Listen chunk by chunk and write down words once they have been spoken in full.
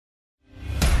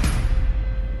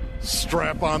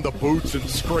Strap on the boots and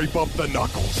scrape up the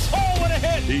knuckles. Oh, what a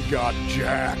hit! He got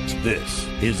jacked. This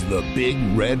is the Big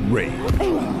Red Rage.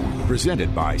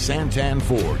 Presented by Santan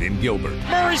Ford in Gilbert.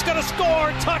 Murray's going to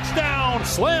score! Touchdown!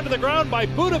 Slammed to the ground by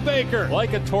Buda Baker.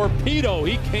 Like a torpedo,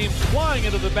 he came flying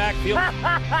into the backfield.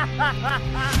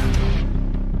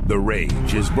 The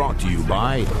Rage is brought to you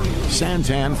by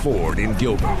Santan Ford in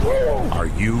Gilbert. Are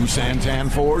you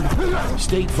Santan Ford?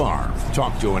 State Farm.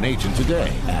 Talk to an agent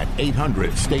today at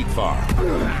 800-STATE-FARM.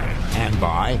 And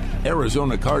by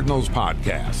Arizona Cardinals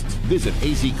Podcasts. Visit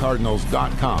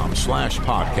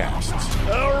azcardinals.com/podcasts.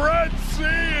 The Red Sea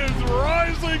is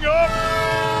rising up.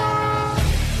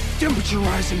 Temperature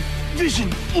rising,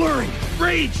 vision blurring,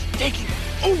 rage taking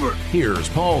over. Here's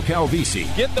Paul Calvisi.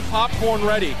 Get the popcorn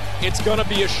ready. It's going to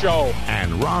be a show.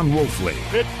 And Ron Wolfley.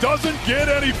 It doesn't get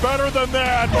any better than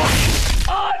that.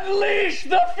 Unleash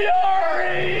the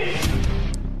fury!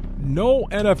 No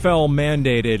NFL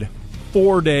mandated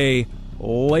 4-day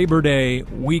Labor Day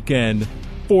weekend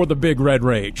for the Big Red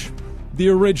Rage. The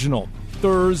original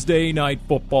Thursday Night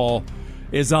Football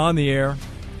is on the air.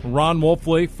 Ron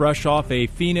Wolfley, fresh off a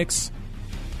Phoenix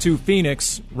to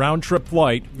Phoenix round-trip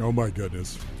flight. Oh, my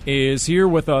goodness. Is here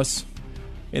with us.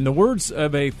 In the words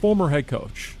of a former head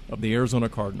coach of the Arizona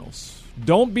Cardinals,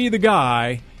 don't be the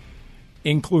guy,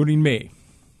 including me.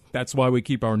 That's why we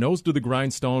keep our nose to the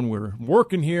grindstone. We're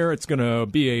working here. It's going to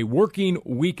be a working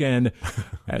weekend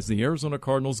as the Arizona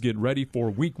Cardinals get ready for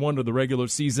week 1 of the regular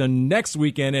season next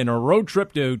weekend in a road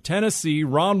trip to Tennessee.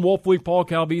 Ron Wolfley, Paul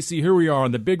Calvisi, here we are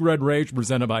on the Big Red Rage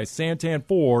presented by Santan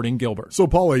Ford in Gilbert. So,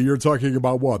 Paulie, you're talking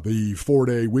about what? The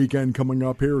 4-day weekend coming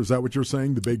up here? Is that what you're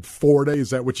saying? The big 4-day? Is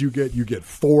that what you get? You get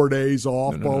 4 days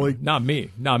off, Paulie? No. Not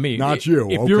me. Not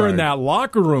you. If you're in that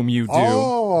locker room, you do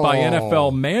by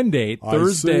NFL mandate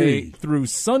Thursday through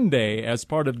Sunday as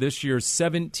part of this year's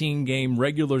 17-game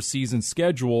regular season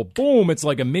schedule. Boom, it's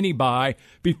like a mini-bye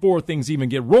before things even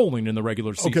get rolling in the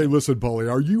regular season. Okay, listen,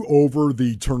 Paulie, are you over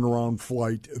the turnaround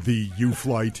flight, the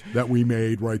U-flight that we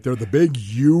made right there? The big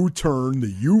U-turn, the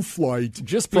U-flight.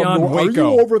 Just beyond Waco. Are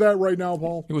you over that right now,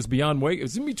 Paul? It was beyond Waco. It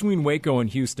was in between Waco and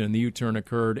Houston. The U-turn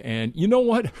occurred, and you know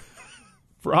what?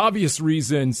 For obvious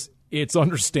reasons, it's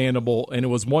understandable, and it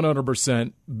was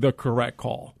 100% the correct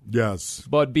call. Yes.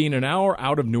 But being an hour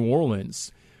out of New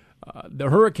Orleans, the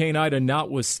Hurricane Ida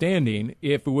notwithstanding,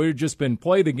 if it would have just been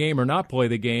play the game or not play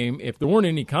the game, if there weren't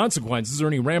any consequences or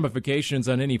any ramifications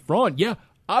on any front, yeah,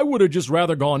 I would have just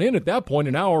rather gone in at that point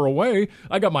an hour away.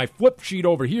 I got my flip sheet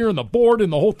over here and the board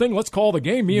and the whole thing. Let's call the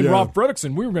game. Me and Rob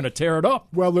Fredrickson, we were going to tear it up.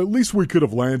 Well, at least we could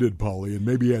have landed, Paulie, and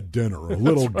maybe had dinner, a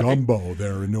little gumbo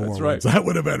there in New Orleans. Right. That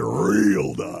would have been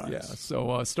real nice. Yeah,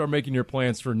 so start making your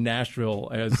plans for Nashville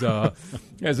as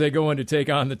as they go in to take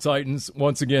on the Titans.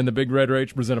 Once again, the Big Red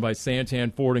Rage presented by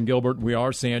Santan Ford and Gilbert. We are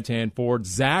Santan Ford.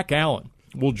 Zach Allen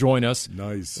will join us.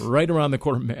 Nice. Right around the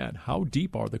corner. Man, how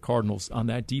deep are the Cardinals on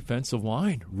that defensive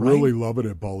line? Right? Really loving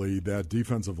it, Paulie. That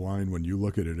defensive line, when you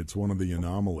look at it, it's one of the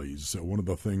anomalies. One of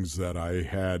the things that I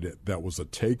had that was a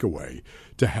takeaway,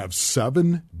 to have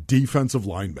 7 defensive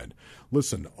linemen.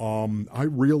 Listen, I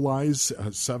realize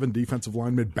 7 defensive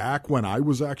linemen back when I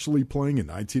was actually playing in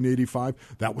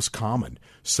 1985, that was common,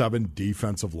 7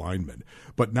 defensive linemen.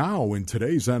 But now in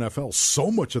today's NFL,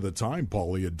 so much of the time,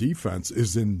 Paulie, a defense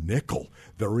is in nickel.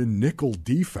 They're in nickel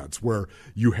defense where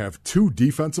you have 2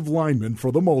 defensive linemen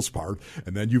for the most part,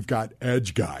 and then you've got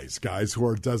edge guys who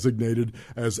are designated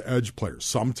as edge players.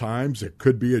 Sometimes it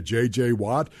could be a J.J.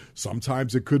 Watt.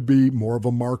 Sometimes it could be more of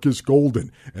a Marcus Golden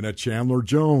and a Chandler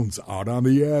Jones out on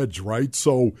the edge, right?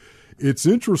 So it's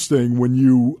interesting when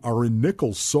you are in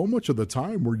nickel so much of the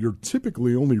time where you're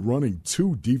typically only running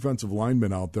 2 defensive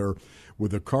linemen out there.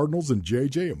 With the Cardinals and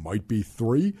JJ, it might be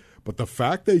 3. But the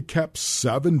fact they kept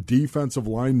 7 defensive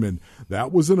linemen,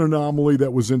 that was an anomaly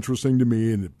that was interesting to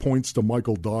me, and it points to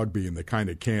Michael Dogbe and the kind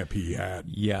of camp he had.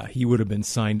 Yeah, he would have been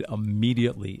signed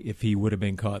immediately if he would have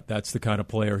been cut. That's the kind of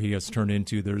player he has turned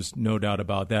into. There's no doubt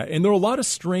about that. And there are a lot of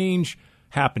strange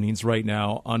happenings right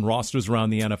now on rosters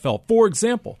around the NFL. For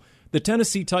example, the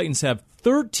Tennessee Titans have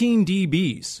 13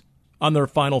 DBs on their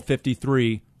final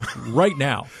 53 right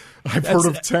now. I've heard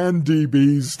of 10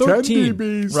 DBs. 13, 10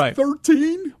 DBs. right.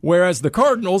 13? Whereas the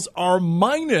Cardinals are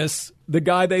minus the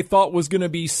guy they thought was going to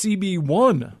be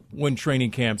CB1 when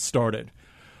training camp started.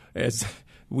 As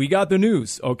we got the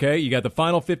news, okay? You got the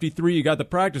final 53, you got the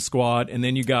practice squad, and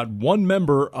then you got one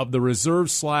member of the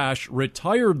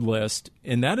reserve/retired list,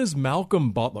 and that is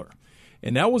Malcolm Butler.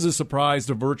 And that was a surprise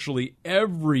to virtually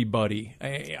everybody.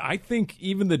 I think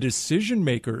even the decision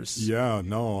makers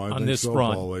on this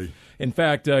front. Paulie. In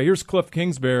fact, here's Cliff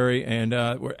Kingsbury, and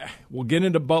we'll get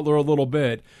into Butler a little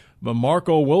bit. But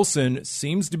Marco Wilson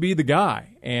seems to be the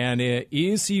guy. And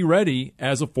is he ready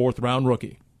as a fourth-round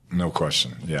rookie? No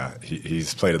question. Yeah,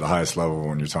 he's played at the highest level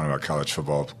when you're talking about college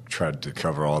football. Tried to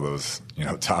cover all those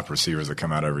top receivers that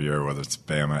come out every year, whether it's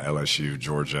Bama, LSU,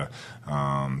 Georgia.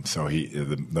 So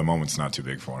the moment's not too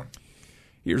big for him.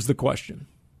 Here's the question: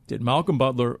 did Malcolm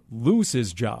Butler lose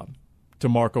his job to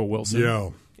Marco Wilson? Yeah.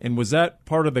 And was that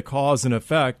part of the cause and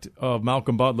effect of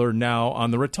Malcolm Butler now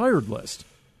on the retired list?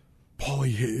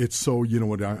 Paulie, it's so,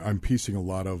 I'm piecing a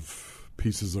lot of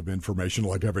pieces of information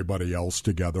like everybody else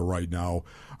together right now.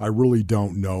 I really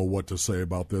don't know what to say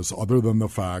about this other than the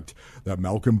fact that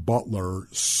Malcolm Butler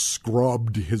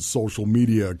scrubbed his social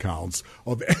media accounts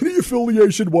of any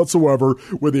affiliation whatsoever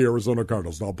with the Arizona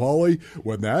Cardinals. Now, Paulie,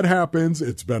 when that happens,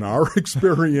 it's been our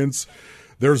experience.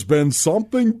 There's been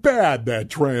something bad that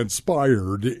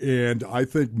transpired, and I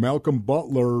think Malcolm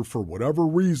Butler, for whatever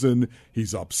reason,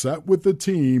 he's upset with the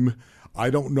team. I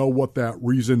don't know what that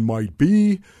reason might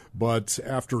be, but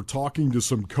after talking to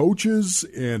some coaches,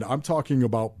 and I'm talking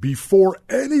about before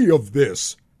any of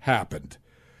this happened,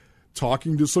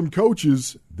 talking to some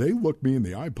coaches, they looked me in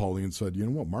the eye, Paulie, and said, you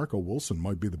know what, Marco Wilson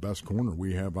might be the best corner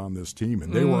we have on this team.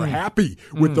 And they were happy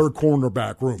with their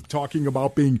cornerback room, talking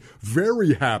about being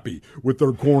very happy with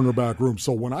their cornerback room.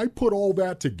 So when I put all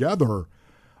that together,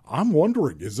 I'm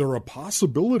wondering, is there a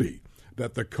possibility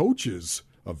that the coaches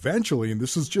eventually, and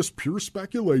this is just pure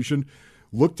speculation,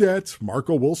 looked at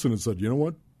Marco Wilson and said, you know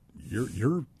what,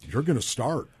 you're going to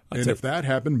start. And if that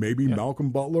happened, maybe Malcolm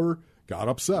Butler got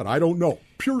upset. I don't know.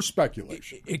 Pure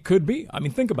speculation. It could be. I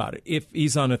mean, think about it. If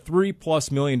he's on a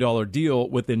 $3+ million deal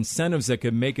with incentives that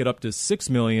could make it up to $6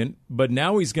 million, but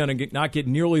now he's going to not get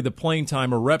nearly the playing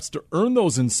time or reps to earn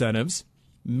those incentives,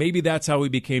 maybe that's how he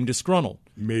became disgruntled.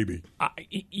 Maybe.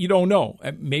 You don't know.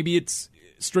 Maybe it's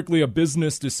strictly a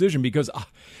business decision because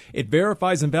it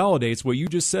verifies and validates what you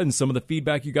just said and some of the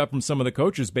feedback you got from some of the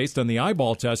coaches based on the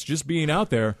eyeball test just being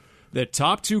out there. The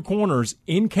top two corners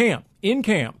in camp,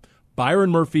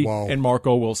 Byron Murphy and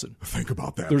Marco Wilson. Think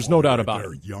about that. There's no doubt about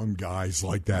it. Young guys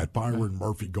like that. Byron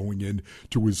Murphy going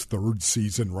into his third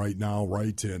season right now,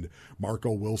 right? And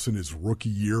Marco Wilson is rookie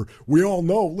year. We all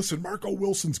know, listen, Marco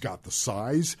Wilson's got the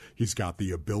size. He's got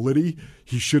the ability.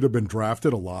 He should have been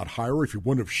drafted a lot higher if he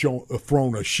wouldn't have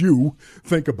thrown a shoe.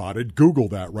 Think about it. Google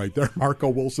that right there. Marco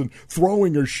Wilson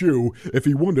throwing a shoe. If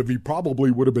he wouldn't have, he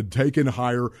probably would have been taken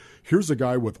higher. Here's a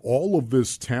guy with all of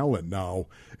this talent now,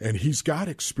 and he's got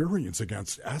experience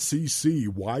against SEC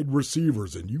wide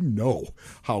receivers, and you know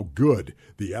how good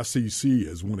the SEC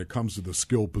is when it comes to the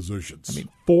skill positions. I mean,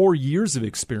 4 years of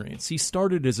experience. He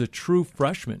started as a true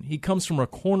freshman. He comes from a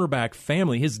cornerback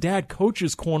family. His dad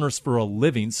coaches corners for a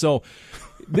living. So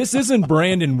this isn't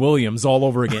Brandon Williams all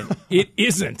over again. It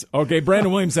isn't. Okay,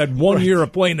 Brandon Williams had 1 year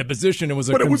of playing the position and was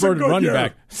a converted running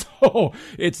back. So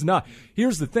it's not.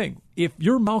 Here's the thing. If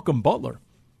you're Malcolm Butler,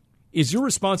 is your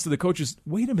response to the coaches,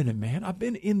 wait a minute, man, I've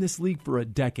been in this league for a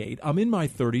decade. I'm in my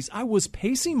 30s. I was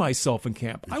pacing myself in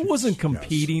camp. I wasn't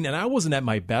competing, and I wasn't at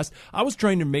my best. I was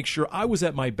trying to make sure I was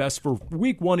at my best for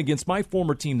week one against my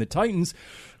former team, the Titans,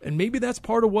 and maybe that's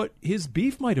part of what his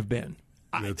beef might have been.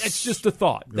 That's just a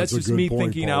thought. That's just me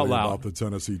thinking out loud. About the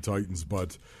Tennessee Titans,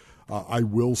 but I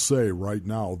will say right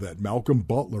now that Malcolm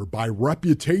Butler, by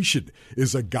reputation,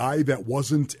 is a guy that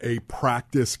wasn't a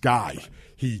practice guy.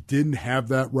 He didn't have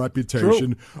that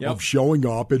reputation of showing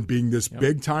up and being this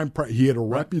big-time. He had a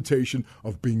reputation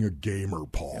of being a gamer,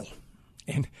 Paul.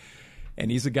 And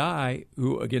he's a guy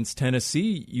who, against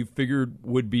Tennessee, you figured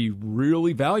would be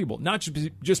really valuable. Not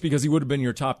just because he would have been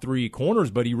your top three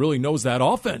corners, but he really knows that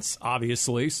offense,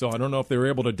 obviously. So I don't know if they were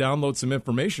able to download some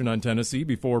information on Tennessee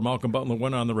before Malcolm Butler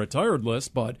went on the retired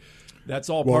list, but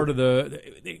that's all part of the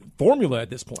formula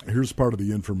at this point. Here's part of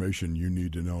the information you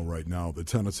need to know right now. The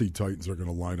Tennessee Titans are going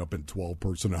to line up in 12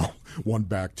 personnel, one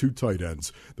back, two tight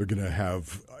ends. They're going to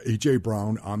have A.J.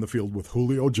 Brown on the field with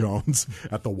Julio Jones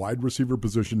at the wide receiver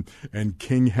position and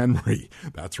King Henry.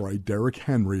 That's right, Derrick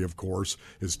Henry, of course.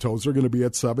 His toes are going to be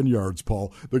at 7 yards,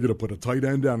 Paul. They're going to put a tight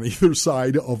end on either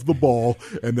side of the ball,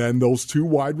 and then those two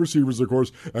wide receivers, of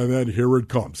course, and then here it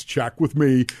comes. Check with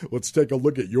me. Let's take a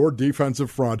look at your defensive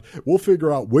front. We'll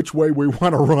figure out which way we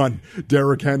want to run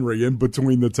Derrick Henry in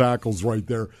between the tackles right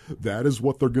there. That is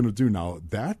what they're going to do. Now,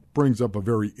 that brings up a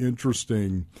very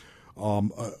interesting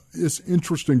It's an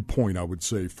interesting point, I would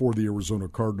say, for the Arizona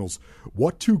Cardinals.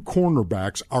 What two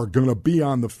cornerbacks are going to be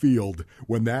on the field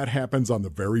when that happens on the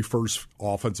very first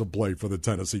offensive play for the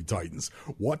Tennessee Titans?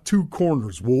 What two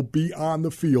corners will be on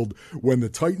the field when the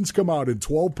Titans come out in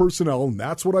 12 personnel, and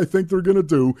that's what I think they're going to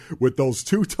do with those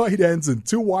two tight ends and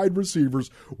two wide receivers?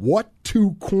 What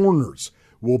two corners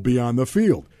will be on the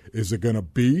field? Is it going to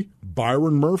be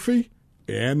Byron Murphy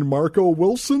and Marco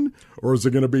Wilson, or is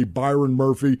it going to be Byron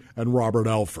Murphy and Robert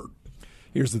Alford?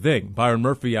 Here's the thing. Byron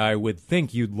Murphy, I would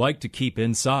think you'd like to keep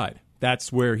inside.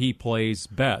 That's where he plays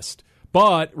best.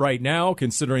 But right now,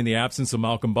 considering the absence of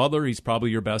Malcolm Butler, he's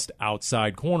probably your best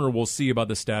outside corner. We'll see about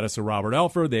the status of Robert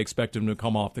Alford. They expect him to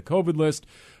come off the COVID list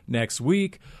next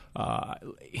week.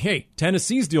 Hey,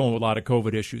 Tennessee's dealing with a lot of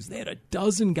COVID issues. They had a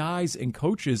dozen guys and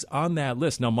coaches on that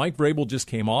list. Now, Mike Vrabel just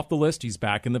came off the list. He's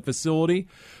back in the facility.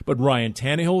 But Ryan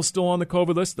Tannehill is still on the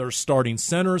COVID list. Their starting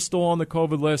center is still on the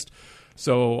COVID list.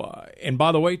 So, and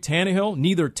by the way,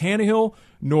 neither Tannehill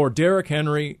nor Derrick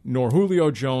Henry nor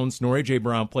Julio Jones nor A.J.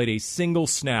 Brown played a single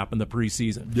snap in the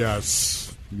preseason.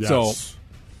 Yes. So,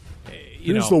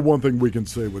 here's the one thing we can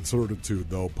say with certitude,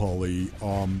 though, Paulie.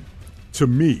 To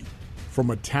me, from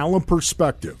a talent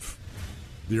perspective,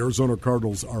 the Arizona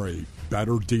Cardinals are a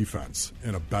better defense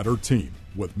and a better team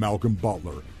with Malcolm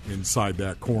Butler inside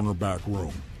that cornerback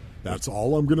room. That's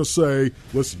all I'm going to say.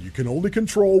 Listen, you can only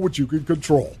control what you can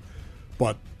control.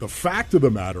 But the fact of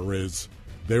the matter is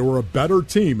they were a better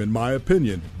team, in my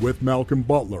opinion, with Malcolm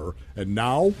Butler. And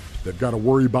now they've got to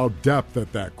worry about depth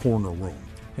at that corner room.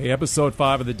 Hey, Episode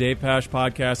 5 of the Dave Pasch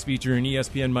podcast featuring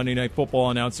ESPN Monday Night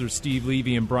Football announcers Steve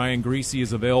Levy and Brian Griese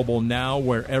is available now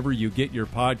wherever you get your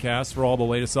podcasts. For all the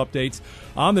latest updates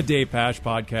on the Dave Pasch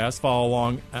podcast, follow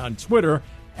along on Twitter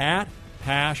at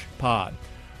PaschPod.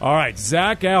 All right,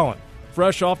 Zach Allen,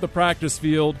 fresh off the practice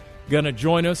field, going to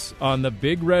join us on the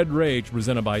Big Red Rage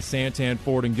presented by Santan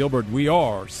Ford and Gilbert. We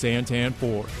are Santan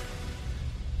Ford.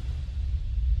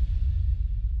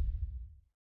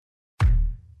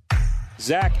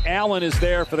 Zach Allen is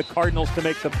there for the Cardinals to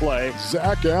make the play.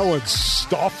 Zach Allen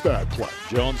stuffed that play.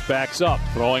 Jones backs up,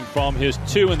 throwing from his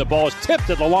 2, and the ball is tipped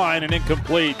at the line and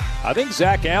incomplete. I think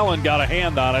Zach Allen got a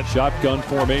hand on it. Shotgun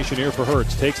formation here for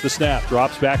Hurts. Takes the snap,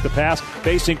 drops back the pass,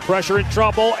 facing pressure in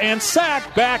trouble, and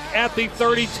sacked back at the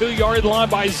 32-yard line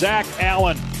by Zach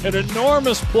Allen. An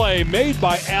enormous play made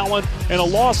by Allen and a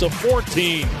loss of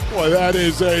 14. Boy, that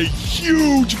is a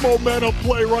huge momentum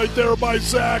play right there by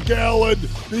Zach Allen.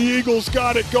 The Eagles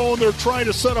got it going. They're trying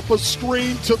to set up a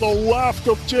screen to the left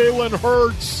of Jalen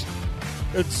Hurts.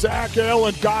 And Zach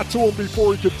Allen got to him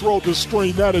before he could throw the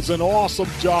screen. That is an awesome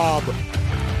job.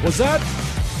 Was that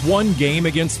one game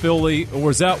against Philly, or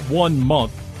was that 1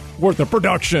 month worth of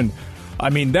production? I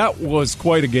mean, that was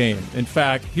quite a game. In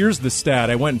fact, here's the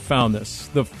stat. I went and found this.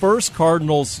 The first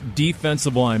Cardinals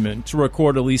defensive lineman to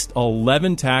record at least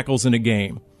 11 tackles in a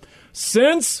game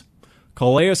since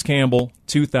Calais Campbell,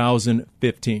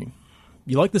 2015.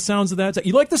 You like the sounds of that?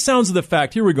 You like the sounds of the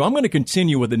fact? Here we go. I'm going to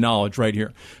continue with the knowledge right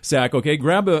here. Zach, okay,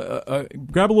 grab a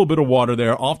little bit of water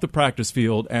there off the practice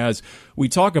field as we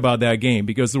talk about that game,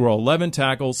 because there were 11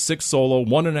 tackles, 6 solo,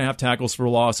 1.5 tackles for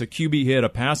loss, a QB hit, a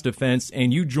pass defense,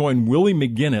 and you joined Willie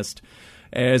McGinnis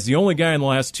as the only guy in the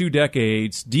last 2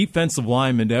 decades, defensive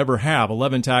lineman, to ever have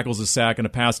 11 tackles, a sack, and a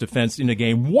pass defense in a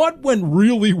game. What went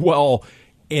really well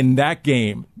in that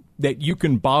game that you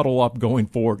can bottle up going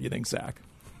forward, you think, Zach?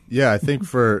 Yeah, I think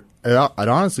I'd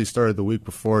honestly started the week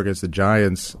before against the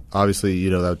Giants. Obviously,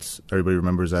 that's everybody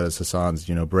remembers that as Hassan's,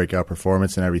 breakout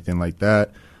performance and everything like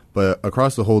that. But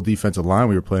across the whole defensive line,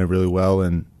 we were playing really well.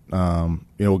 And,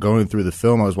 going through the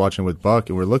film, I was watching with Buck,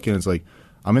 and we're looking, it's like,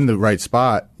 I'm in the right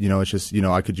spot. It's just,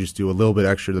 I could just do a little bit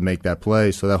extra to make that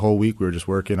play. So that whole week we were just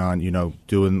working on,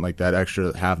 doing like that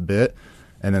extra half bit.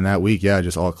 And then that week, it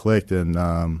just all clicked. And,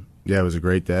 it was a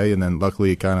great day. And then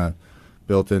luckily it kind of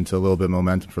built into a little bit of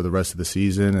momentum for the rest of the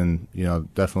season, and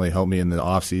definitely helped me in the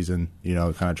off season, kind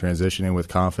of transitioning with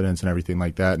confidence and everything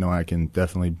like that. Knowing I can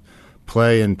definitely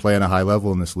play on a high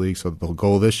level in this league. So the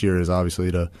goal this year is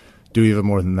obviously to do even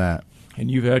more than that.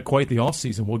 And you've had quite the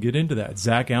offseason. We'll get into that.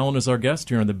 Zach Allen is our guest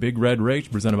here on the Big Red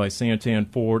Rage, presented by Santan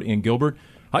Ford and Gilbert.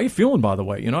 How you feeling, by the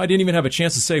way? I didn't even have a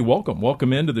chance to say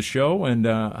welcome into the show. And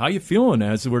how you feeling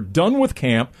as we're done with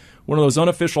camp? One of those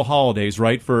unofficial holidays,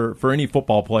 right, for any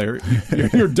football player.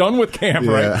 You're done with camp,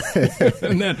 right?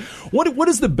 And then what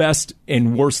is the best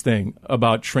and worst thing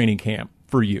about training camp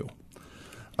for you?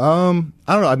 I don't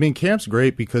know. I mean, camp's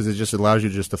great because it just allows you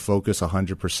just to focus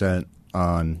 100%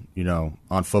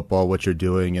 on football, what you're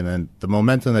doing, and then the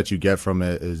momentum that you get from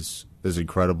it is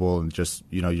incredible. And just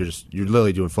you're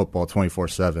literally doing football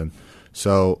 24/7.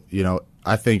 So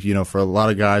I think, for a lot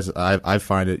of guys, I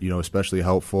find it, especially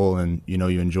helpful, and, you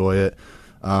enjoy it.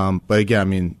 But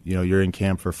again, you're in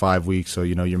camp for 5 weeks, so,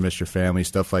 you miss your family,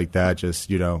 stuff like that, just,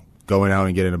 going out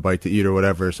and getting a bite to eat or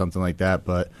whatever, or something like that.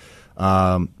 But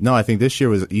no, I think this year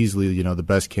was easily, the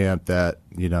best camp that,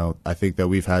 I think that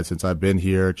we've had since I've been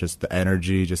here. Just the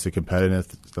energy, just the competitiveness,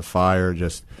 the fire,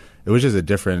 it was just a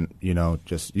different, you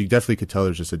definitely could tell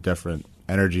there's just a different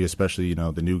energy, especially,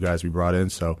 the new guys we brought in.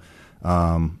 So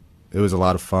it was a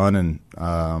lot of fun, and,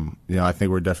 I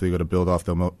think we're definitely going to build off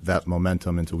that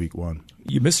momentum into week 1.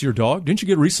 You miss your dog? Didn't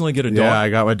you recently get a dog? Yeah, I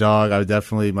got my dog.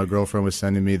 My girlfriend was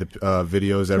sending me the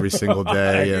videos every single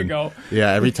day. There you go.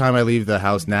 Yeah, every time I leave the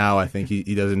house now, I think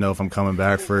he doesn't know if I'm coming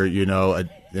back for, in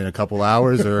a couple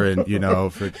hours or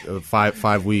in, for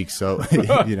 5 weeks. So, we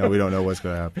don't know what's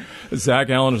going to happen.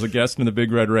 Zach Allen is a guest in the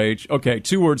Big Red Rage. Okay,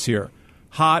 2 words here.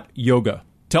 Hot yoga.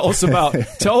 Tell us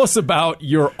about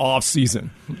your off season.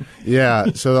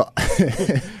 Yeah, so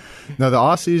no, the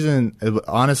off season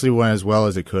honestly went as well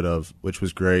as it could have, which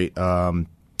was great.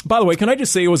 By the way, can I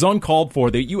just say it was uncalled for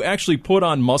that you actually put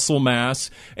on muscle mass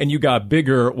and you got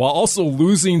bigger while also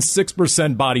losing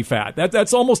 6% body fat.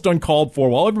 That's almost uncalled for.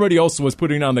 While everybody else was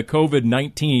putting on the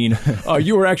COVID-19,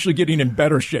 you were actually getting in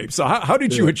better shape. So how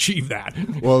did you achieve that?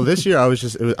 Well, this year I was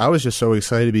just so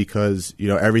excited because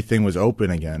everything was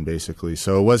open again, basically.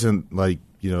 So it wasn't like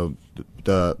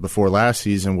the before last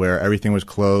season where everything was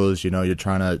closed.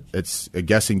 It's a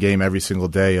guessing game every single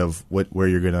day of where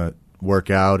you're gonna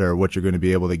work out or what you're going to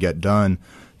be able to get done.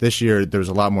 This year, there's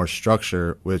a lot more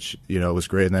structure, which, was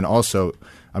great. And then also,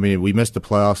 we missed the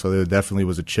playoffs, so there definitely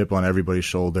was a chip on everybody's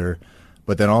shoulder.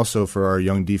 But then also for our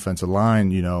young defensive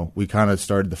line, we kind of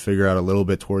started to figure out a little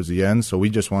bit towards the end, so we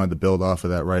just wanted to build off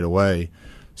of that right away.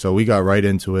 So we got right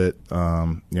into it.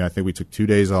 I think we took 2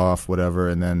 days off, whatever,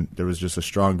 and then there was just a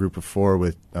strong group of 4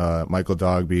 with Michael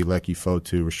Dogby, Lecky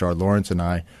Fotu, Rashard Lawrence, and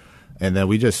I. And then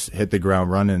we just hit the ground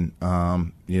running,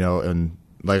 and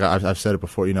like I've said it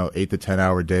before, 8 to 10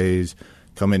 hour days,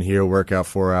 come in here, work out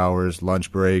 4 hours,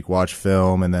 lunch break, watch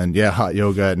film, and then, hot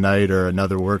yoga at night or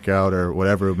another workout or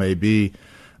whatever it may be.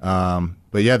 But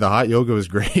yeah, the hot yoga was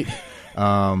great.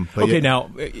 Now,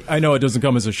 I know it doesn't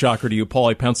come as a shocker to you,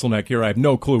 Paulie Pencilneck here. I have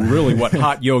no clue really what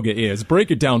hot yoga is.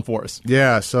 Break it down for us.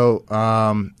 Yeah, so,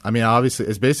 obviously,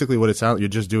 it's basically what it sounds like. You're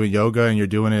just doing yoga, and you're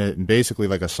doing it in basically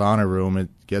like a sauna room. It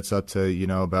gets up to,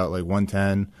 about like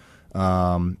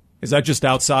 110. Is that just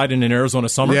outside in an Arizona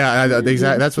summer? Yeah,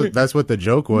 exactly. That's what the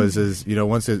joke was. Is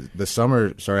once the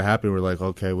summer started happening, we're like,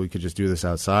 okay, we could just do this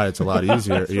outside. It's a lot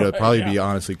easier. It'd probably be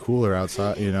honestly cooler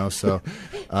outside. So,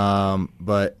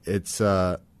 but it's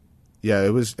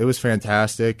it was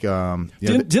fantastic.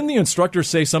 Didn't the instructor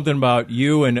say something about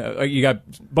you and you got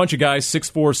a bunch of guys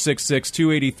 6'4", 6'6",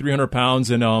 280, 300 pounds,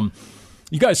 and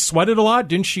you guys sweated a lot?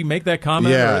 Didn't she make that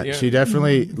comment? Yeah, she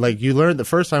definitely, you learned the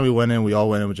first time we all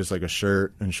went in with just like a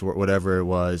shirt and short, whatever it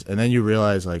was. And then you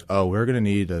realize we're going to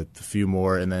need a few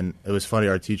more. And then it was funny,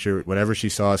 our teacher, whenever she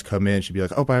saw us come in, she'd be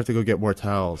like, I have to go get more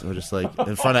towels. And we're just like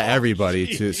in front of everybody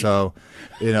too. So,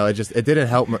 it didn't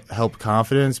help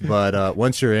confidence. But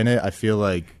once you're in it, I feel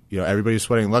like, everybody's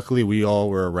sweating. Luckily, we all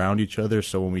were around each other.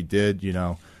 So when we did,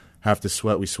 have to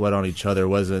sweat, we sweat on each other.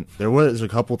 There was a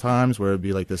couple times where it'd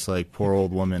be like this poor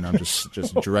old woman I'm just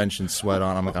drenched in sweat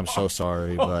on. I'm like, I'm so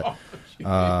sorry, but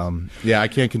I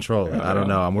can't control it. I don't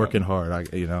know. I'm working hard.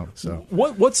 So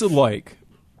what's it like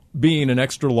being an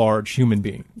extra large human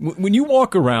being? When you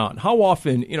walk around, how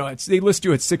often, they list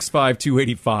you at 6'5",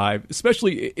 285,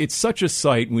 especially it's such a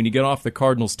sight when you get off the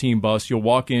Cardinals team bus, you'll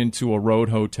walk into a road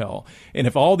hotel. And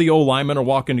if all the O linemen are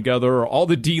walking together or all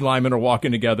the D linemen are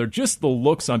walking together, just the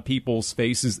looks on people's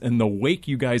faces and the wake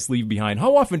you guys leave behind.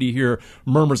 How often do you hear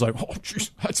murmurs like, oh,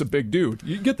 geez, that's a big dude?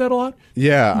 You get that a lot?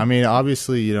 Yeah.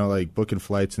 Obviously, booking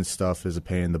flights and stuff is a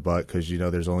pain in the butt because,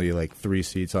 there's only 3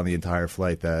 seats on the entire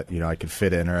flight that, I could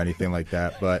fit in or anything like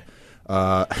that, but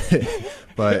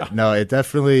no, it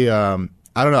definitely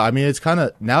I don't know. It's kind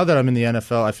of, now that I'm in the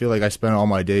NFL, I feel like I spend all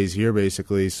my days here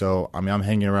basically. So I'm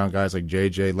hanging around guys like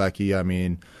JJ, Lecky.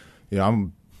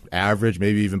 I'm average,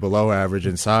 maybe even below average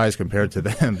in size compared to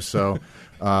them. So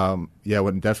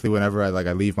whenever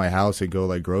I leave my house and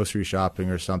go grocery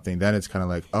shopping or something, then it's kind of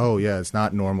like, oh yeah, it's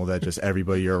not normal that just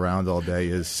everybody you're around all day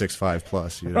is 6'5"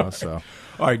 plus, So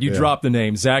all right, you dropped the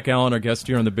name. Zach Allen, our guest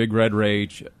here on the Big Red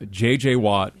Rage. J.J.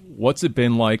 Watt, what's it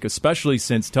been like, especially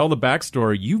since, tell the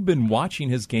backstory, you've been watching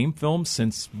his game film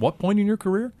since what point in your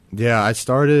career? Yeah, I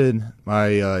started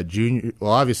my junior,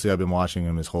 well, obviously I've been watching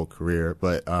him his whole career,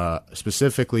 but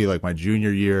specifically my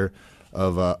junior year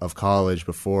of college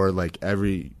before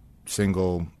every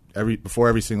single before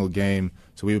every single game.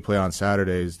 So we would play on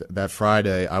Saturdays. That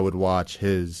Friday, I would watch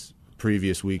his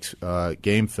previous week's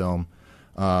game film.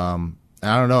 And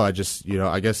I don't know. I just,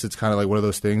 I guess it's kind of like one of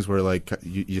those things where like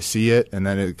you see it and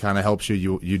then it kind of helps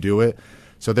you do it.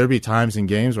 So there'd be times in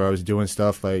games where I was doing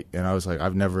stuff and I was like,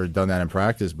 I've never done that in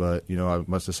practice, but I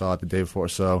must have saw it the day before.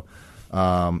 So,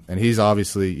 and he's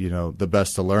obviously the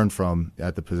best to learn from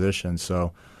at the position.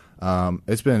 So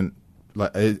it's been.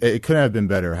 It couldn't have been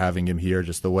better having him here,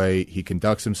 just the way he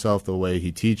conducts himself, the way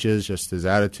he teaches, just his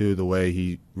attitude, the way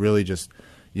he really just,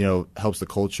 helps the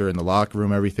culture in the locker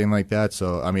room, everything like that.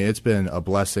 So, I mean, it's been a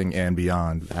blessing and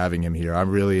beyond having him here. I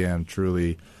really am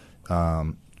truly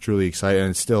excited.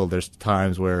 And still, there's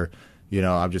times where,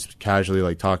 I'm just casually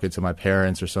like talking to my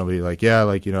parents or somebody like, yeah,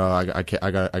 like, I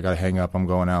got to hang up. I'm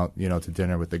going out, to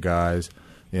dinner with the guys.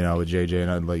 With JJ,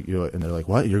 and I'm like, and they're like,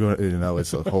 "What? You're going?"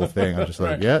 It's the whole thing. I'm just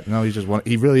like, Right. "Yeah, no, he's just one.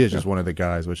 He really is just one of the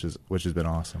guys, which has been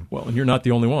awesome." Well, and you're not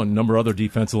the only one. A number of other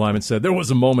defensive linemen said there was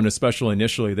a moment, especially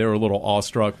initially, they were a little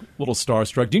awestruck, a little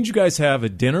starstruck. Didn't you guys have a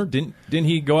dinner? Didn't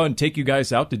he go out and take you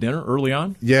guys out to dinner early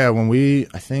on? Yeah, when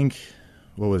I think,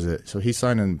 what was it? So he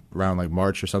signed in around like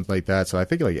March or something like that. So I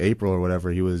think like April or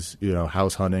whatever, he was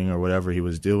house hunting or whatever he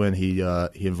was doing. He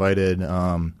invited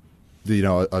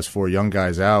us 4 young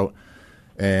guys out.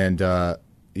 And, I'm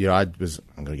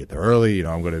going to get there early.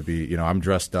 I'm going to be, I'm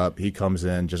dressed up. He comes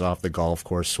in just off the golf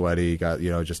course, sweaty, got,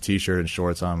 just T-shirt and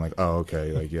shorts on. I'm like, oh,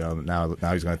 okay. Like, now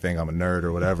he's going to think I'm a nerd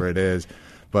or whatever it is.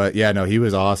 But, yeah, no, he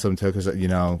was awesome. Took us,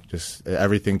 just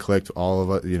everything clicked, all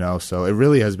of it, So it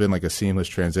really has been like a seamless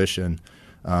transition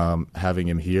having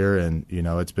him here. And,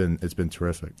 it's been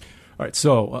terrific. All right,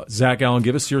 so, Zach Allen,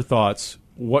 give us your thoughts.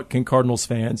 What can Cardinals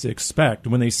fans expect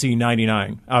when they see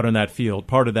 99 out on that field,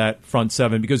 part of that front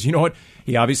seven? Because you know what?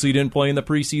 He obviously didn't play in the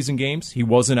preseason games. He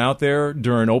wasn't out there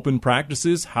during open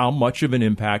practices. How much of an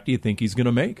impact do you think he's going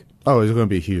to make? Oh, he's going to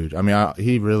be huge. I mean,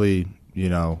 he really,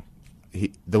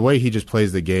 the way he just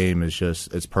plays the game is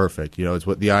it's perfect. It's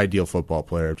what the ideal football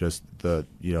player. Just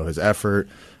his effort,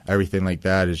 everything like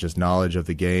that is just knowledge of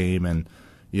the game. And,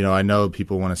 I know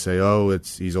people want to say, oh,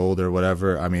 he's old or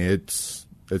whatever. I mean,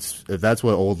 if that's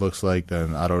what old looks like,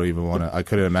 then I don't even want to. I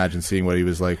couldn't imagine seeing what he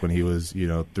was like when he was,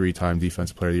 3-time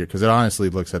Defensive Player of the Year, because it honestly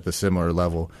looks at the similar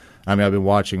level. I mean, I've been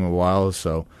watching him a while,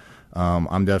 so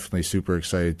I'm definitely super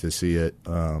excited to see it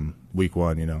week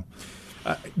 1.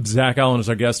 Zach Allen is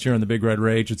our guest here on the Big Red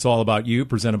Rage. It's all about you,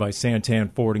 presented by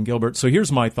Santan, Ford, and Gilbert. So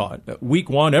here's my thought. Week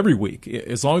 1, every week,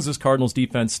 as long as this Cardinals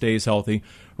defense stays healthy,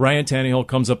 Ryan Tannehill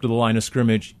comes up to the line of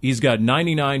scrimmage. He's got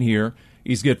 99 here.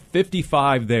 He's got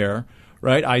 55 there.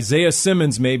 Right, Isaiah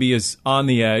Simmons maybe is on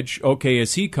the edge. Okay,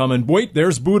 is he coming? Wait,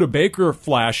 there's Budda Baker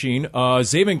flashing.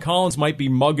 Zaven Collins might be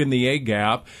mugging the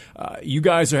A-gap. You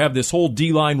guys have this whole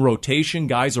D-line rotation.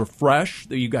 Guys are fresh.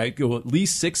 You guys go at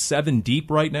least 6-7 deep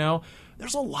right now.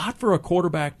 There's a lot for a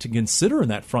quarterback to consider in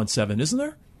that front seven, isn't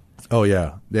there? Oh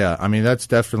yeah. I mean, that's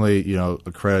definitely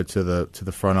a credit to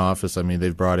the front office. I mean,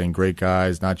 they've brought in great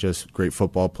guys, not just great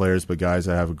football players, but guys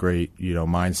that have a great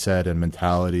mindset and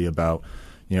mentality about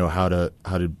how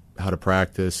to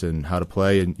practice and how to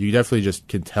play. And you definitely just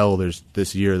can tell there's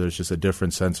just a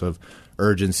different sense of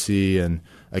urgency and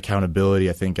accountability.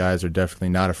 I think guys are definitely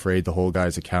not afraid to hold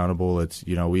guys accountable. It's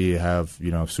we have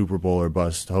Super Bowl or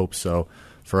bust hopes. So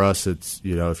for us, it's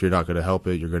if you're not going to help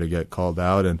it, you're going to get called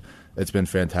out, and it's been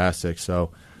fantastic.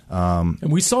 So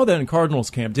and we saw that in Cardinals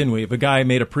camp, didn't we? If a guy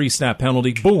made a pre-snap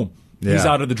penalty, boom, he's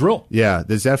out of the drill. Yeah,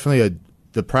 there's definitely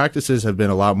the practices have been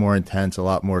a lot more intense, a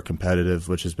lot more competitive,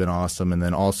 which has been awesome. And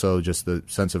then also just the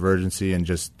sense of urgency and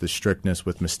just the strictness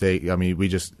with mistake. I mean, we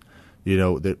just,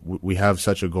 we have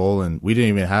such a goal, and we didn't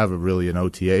even have an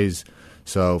OTAs.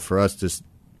 So for us,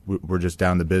 we're just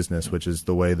down to business, which is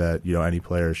the way that, any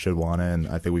player should want it. And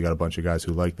I think we got a bunch of guys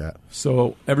who like that.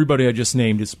 So everybody I just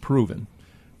named is proven.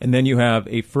 And then you have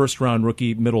a first-round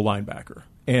rookie middle linebacker.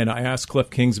 And I asked Cliff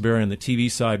Kingsbury on the TV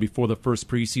side before the first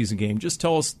preseason game, just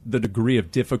tell us the degree of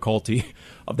difficulty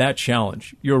of that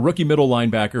challenge. You're a rookie middle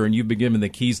linebacker, and you've been given the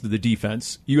keys to the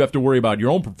defense. You have to worry about your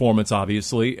own performance,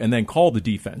 obviously, and then call the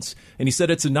defense. And he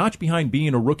said it's a notch behind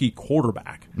being a rookie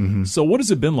quarterback. Mm-hmm. So what has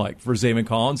it been like for Zaven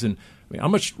Collins? And how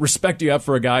much respect do you have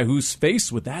for a guy who's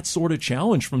faced with that sort of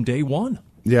challenge from day one?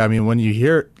 Yeah, I mean, when you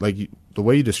hear it, the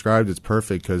way you described it's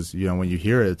perfect, because, when you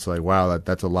hear it, it's like, wow,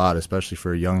 that's a lot, especially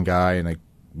for a young guy and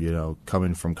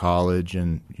coming from college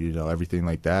and, everything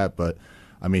like that. But,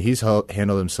 I mean, he's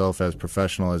handled himself as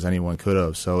professional as anyone could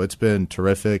have. So it's been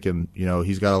terrific. And,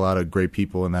 he's got a lot of great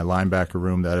people in that linebacker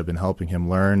room that have been helping him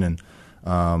learn. And,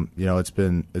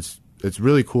 it's it's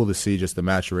really cool to see just the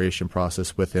maturation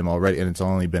process with him already, and it's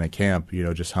only been a camp.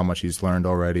 Just how much he's learned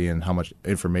already and how much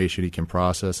information he can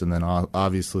process, and then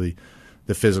obviously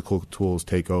the physical tools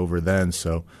take over then.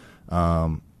 So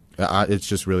it's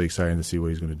just really exciting to see what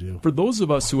he's going to do. For those of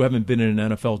us who haven't been in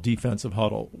an NFL defensive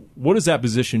huddle, what does that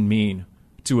position mean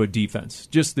to a defense?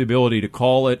 Just the ability to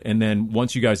call it, and then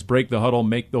once you guys break the huddle,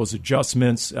 make those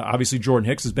adjustments. Obviously, Jordan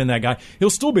Hicks has been that guy. He'll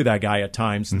still be that guy at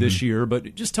times this year,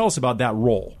 but just tell us about that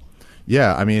role.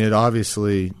 Yeah, I mean, it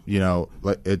obviously,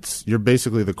 you're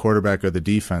basically the quarterback of the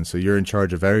defense, so you're in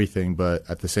charge of everything, but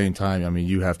at the same time, I mean,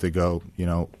 you have to go,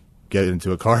 get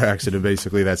into a car accident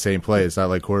basically that same play. It's not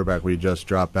like quarterback where you just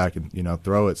drop back and,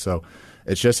 throw it. So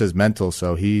it's just his mental.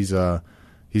 So he's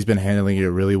been handling it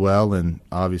really well, and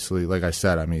obviously, like I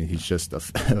said, I mean, he's just a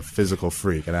physical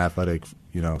freak, an athletic,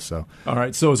 so. All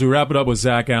right, so as we wrap it up with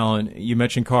Zach Allen, you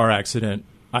mentioned car accident.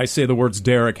 I say the words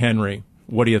Derrick Henry.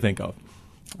 What do you think of?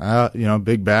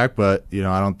 Big back, but,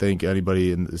 I don't think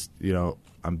anybody in this,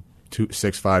 I'm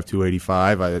 6'5",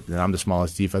 285. I'm the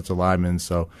smallest defensive lineman,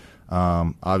 so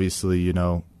obviously,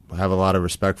 I have a lot of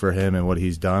respect for him and what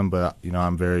he's done, but,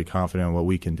 I'm very confident in what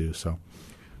we can do, so.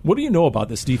 What do you know about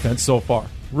this defense so far?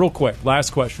 Real quick,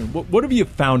 last question. What have you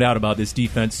found out about this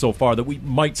defense so far that we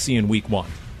might see in week 1?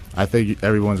 I think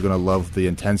everyone's going to love the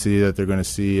intensity that they're going to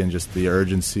see and just the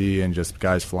urgency and just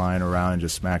guys flying around and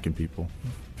just smacking people.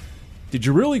 Did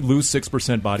you really lose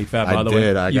 6% body fat, by the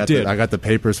way? I got the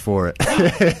papers for it.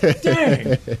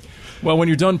 Dang. Well, when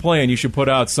you're done playing, you should put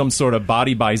out some sort of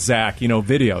Body by Zach,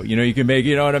 video. You can make,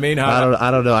 what I mean? I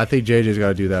don't know. I think JJ's got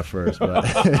to do that first. But.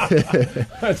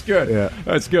 That's good. Yeah.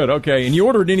 That's good. Okay. And you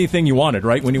ordered anything you wanted,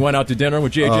 right, when you went out to dinner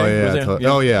with JJ?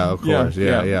 Oh, yeah. Of course.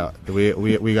 Yeah.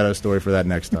 We got a story for that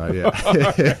next time. Yeah.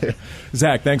 Right.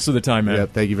 Zach, thanks for the time, man. Yeah,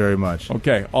 thank you very much.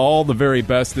 Okay. All the very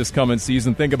best this coming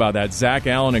season. Think about that. Zach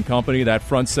Allen and company, that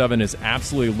front seven is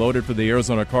absolutely loaded for the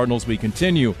Arizona Cardinals. We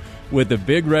continue with the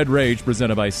Big Red Rage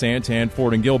presented by Santan,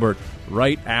 Ford, and Gilbert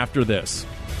right after this.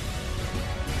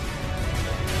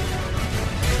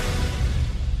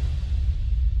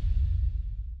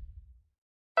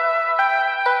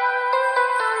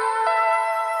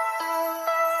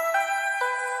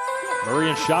 Murray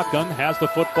in shotgun, has the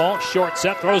football, short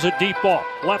set, throws a deep ball.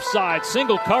 Left side,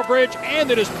 single coverage,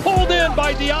 and it is pulled in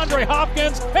by DeAndre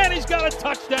Hopkins, and he's got a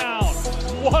touchdown.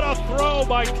 What a throw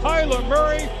by Kyler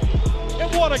Murray. And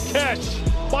what a catch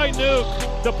by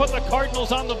Nuke to put the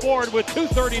Cardinals on the board with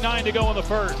 2:39 to go in the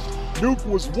first. Nuke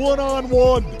was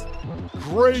one-on-one.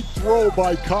 Great throw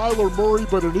by Kyler Murray,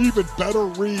 but an even better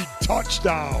read.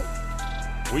 Touchdown.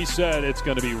 We said it's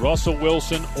going to be Russell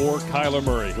Wilson or Kyler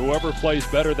Murray. Whoever plays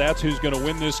better, that's who's going to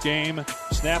win this game.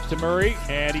 Snaps to Murray,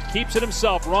 and he keeps it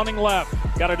himself, running left.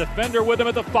 Got a defender with him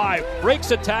at the 5.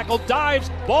 Breaks a tackle, dives,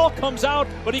 ball comes out,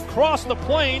 but he crossed the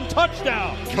plane.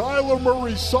 Touchdown. Kyler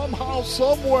Murray somehow,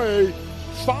 some way,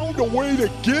 found a way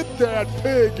to get that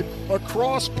pig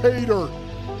across pay dirt.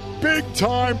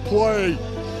 Big-time play.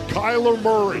 Kyler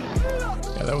Murray.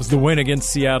 Yeah, that was the win against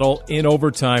Seattle in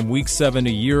overtime, Week 7 a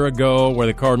year ago, where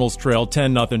the Cardinals trailed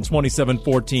 10-0,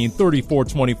 27-14,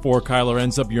 34-24. Kyler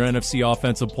ends up your NFC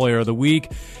Offensive Player of the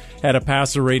Week. Had a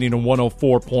passer rating of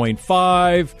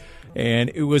 104.5.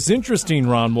 And it was interesting,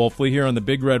 Ron Wolfley, here on the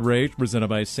Big Red Rage, presented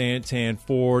by Santan,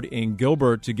 Ford, and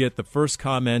Gilbert, to get the first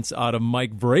comments out of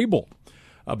Mike Vrabel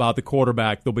about the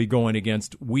quarterback they'll be going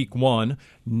against Week 1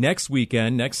 next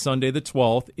weekend, next Sunday the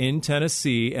 12th in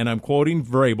Tennessee. And I'm quoting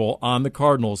Vrabel on the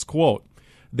Cardinals, quote,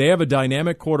 "They have a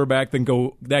dynamic quarterback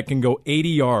that can go 80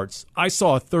 yards. I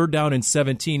saw a 3rd down and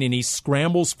 17, and he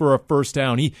scrambles for a first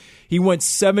down. He went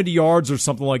 70 yards or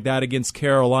something like that against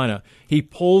Carolina. He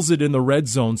pulls it in the red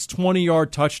zones,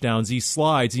 20-yard touchdowns. He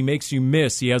slides. He makes you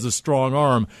miss. He has a strong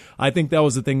arm. I think that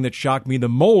was the thing that shocked me the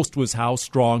most was how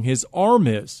strong his arm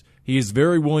is. He is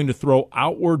very willing to throw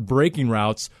outward breaking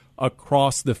routes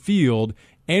across the field."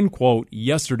 End quote,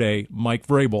 yesterday, Mike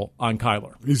Vrabel on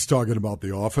Kyler. He's talking about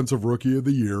the Offensive Rookie of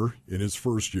the Year in his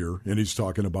first year, and he's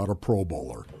talking about a Pro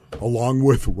Bowler, along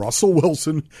with Russell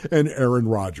Wilson and Aaron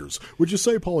Rodgers. Would you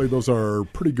say, Paulie, those are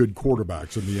pretty good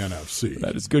quarterbacks in the NFC?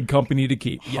 That is good company to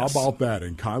keep. Yes. How about that?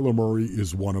 And Kyler Murray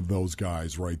is one of those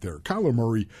guys right there. Kyler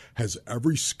Murray has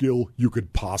every skill you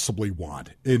could possibly want,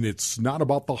 and it's not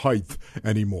about the height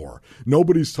anymore.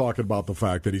 Nobody's talking about the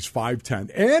fact that he's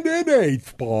 5'10", and an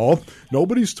eighth ball.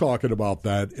 Nobody's talking about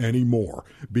that anymore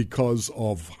because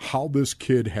of how this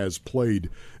kid has played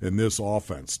in this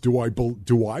offense. Do I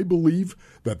believe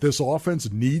that this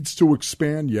offense needs to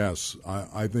expand? Yes,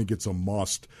 I think it's a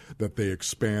must that they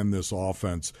expand this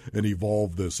offense and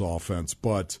evolve this offense.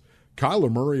 But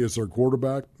Kyler Murray is their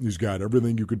quarterback. He's got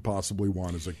everything you could possibly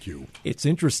want as a Q. It's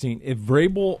interesting. If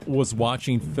Vrabel was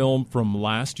watching film from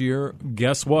last year,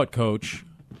 guess what, Coach?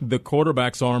 The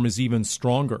quarterback's arm is even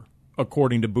stronger,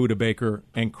 according to Budda Baker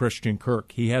and Christian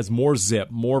Kirk. He has more zip,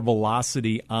 more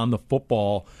velocity on the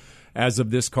football as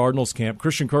of this Cardinals camp.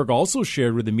 Christian Kirk also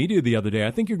shared with the media the other day,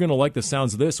 I think you're going to like the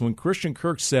sounds of this, when Christian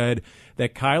Kirk said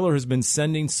that Kyler has been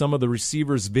sending some of the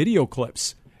receivers video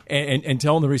clips and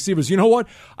telling the receivers, you know what,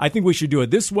 I think we should do it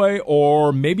this way,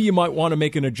 or maybe you might want to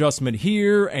make an adjustment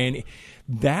here. And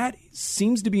that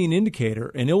seems to be an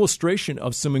indicator, an illustration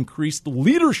of some increased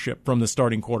leadership from the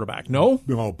starting quarterback. No?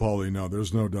 No, Paulie, no.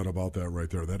 There's no doubt about that right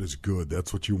there. That is good.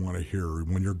 That's what you want to hear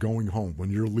when you're going home, when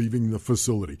you're leaving the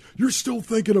facility. You're still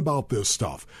thinking about this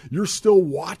stuff. You're still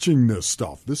watching this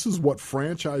stuff. This is what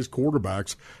franchise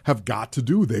quarterbacks have got to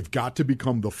do. They've got to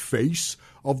become the face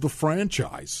of the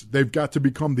franchise. They've got to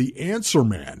become the answer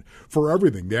man for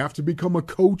everything. They have to become a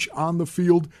coach on the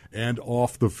field and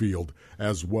off the field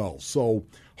as well. So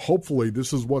hopefully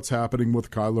this is what's happening with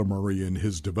Kyler Murray in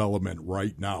his development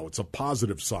right now. It's a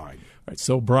positive sign. All right,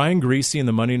 so Brian Greasy and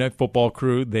the Monday Night Football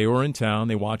crew, they were in town.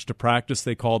 They watched a practice.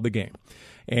 They called the game.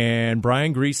 And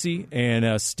Brian Greasy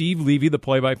and Steve Levy, the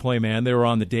play-by-play man, they were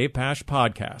on the Dave Pasch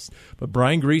podcast. But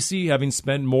Brian Greasy, having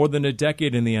spent more than a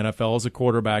decade in the NFL as a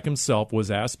quarterback himself,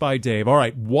 was asked by Dave, all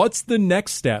right, what's the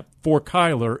next step for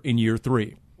Kyler in year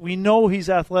 3? We know he's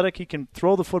athletic. He can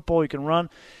throw the football. He can run.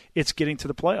 It's getting to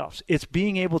the playoffs. It's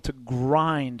being able to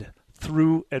grind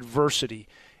through adversity.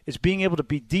 It's being able to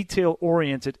be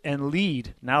detail-oriented and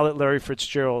lead now that Larry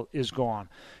Fitzgerald is gone.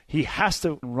 He has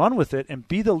to run with it and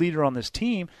be the leader on this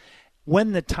team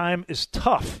when the time is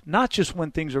tough, not just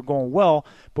when things are going well,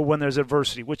 but when there's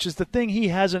adversity, which is the thing he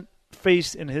hasn't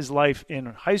faced in his life in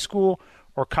high school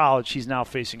or college. He's now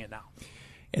facing it now.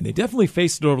 And they definitely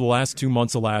faced it over the last 2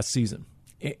 months of last season.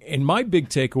 And my big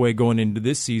takeaway going into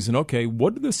this season, okay,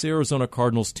 what did this Arizona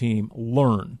Cardinals team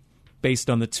learn based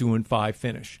on the 2-5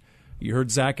 finish? You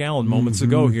heard Zach Allen moments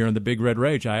ago here in the Big Red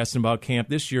Rage. I asked him about camp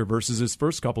this year versus his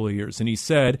first couple of years, and he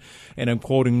said, and I'm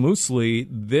quoting loosely,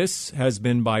 this has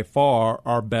been by far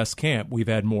our best camp. We've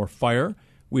had more fire.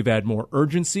 We've had more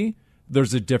urgency.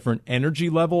 There's a different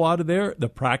energy level out of there. The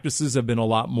practices have been a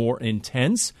lot more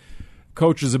intense.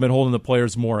 Coaches have been holding the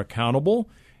players more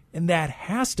accountable, and that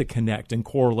has to connect and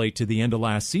correlate to the end of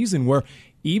last season, where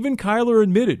even Kyler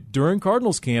admitted during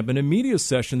Cardinals camp in a media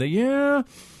session that,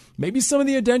 maybe some of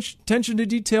the attention to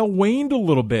detail waned a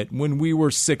little bit when we were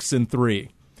 6-3.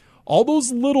 All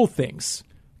those little things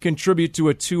contribute to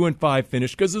a 2-5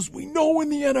 finish because, as we know in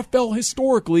the NFL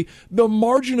historically, the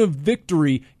margin of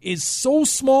victory is so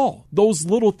small. Those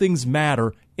little things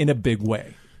matter in a big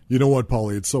way. You know what,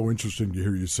 Paulie? It's so interesting to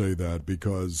hear you say that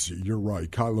because you're right.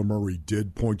 Kyler Murray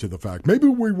did point to the fact maybe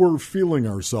we were feeling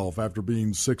ourselves after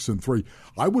being 6-3.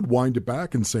 I would wind it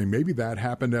back and say maybe that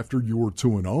happened after you were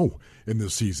 2-0 in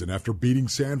this season, after beating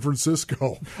San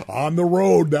Francisco on the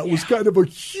road. That was kind of a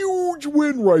huge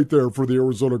win right there for the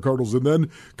Arizona Cardinals. And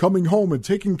then coming home and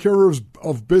taking care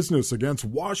of business against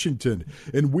Washington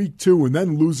in week 2 and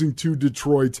then losing to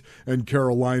Detroit and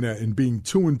Carolina and being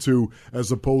 2-2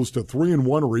 as opposed to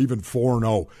 3-1 or even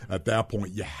 4-0 at that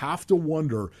point. You have to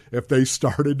wonder if they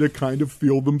started to kind of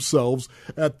feel themselves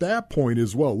at that point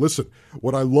as well. Listen,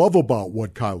 what I love about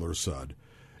what Kyler said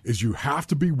is you have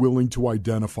to be willing to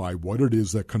identify what it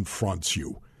is that confronts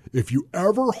you. If you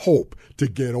ever hope to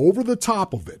get over the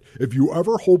top of it, if you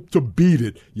ever hope to beat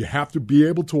it, you have to be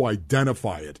able to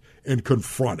identify it and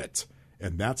confront it.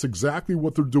 And that's exactly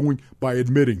what they're doing by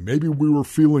admitting maybe we were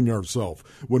feeling ourselves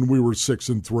when we were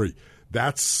 6-3.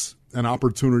 That's an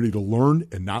opportunity to learn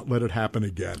and not let it happen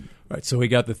again. Right, so we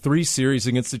got the 3 series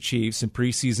against the Chiefs in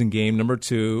preseason game number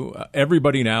 2.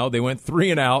 Everybody now, they went 3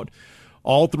 and out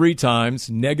all 3 times,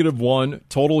 -1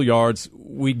 total yards.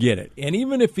 We get it. And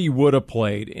even if he would have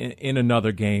played in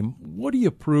another game, what do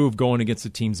you prove going against the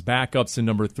team's backups in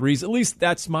number 3s? At least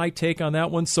that's my take on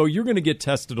that one. So you're going to get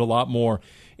tested a lot more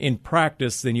in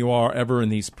practice than you are ever in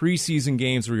these preseason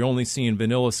games where you're only seeing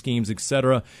vanilla schemes,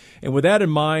 etc. And with that in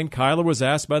mind, Kyler was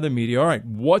asked by the media, all right,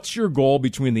 what's your goal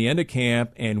between the end of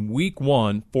camp and week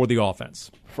 1 for the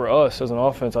offense? For us as an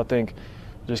offense, I think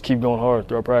just keep going hard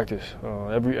throughout practice.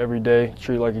 Every day,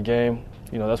 treat it like a game.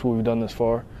 That's what we've done this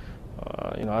far.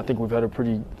 I think we've had a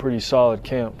pretty solid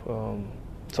camp.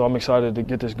 So I'm excited to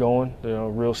get this going,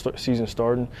 real season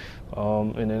starting,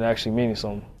 and then actually meaning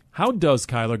something. How does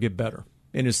Kyler get better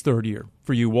in his 3rd year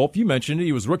for you, Wolf? You mentioned it.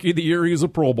 He was Rookie of the Year. He was a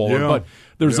Pro Bowler. But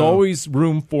there's always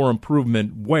room for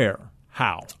improvement. Where?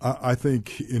 How? I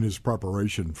think in his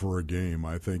preparation for a game.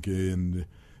 I think in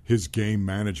his game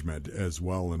management as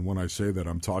well. And when I say that,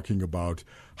 I'm talking about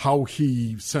how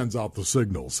he sends out the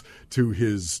signals to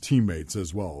his teammates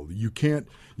as well. You can't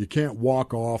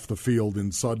walk off the field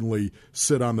and suddenly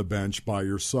sit on the bench by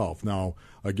yourself. Now,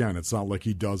 again, it's not like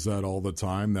he does that all the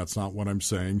time. That's not what I'm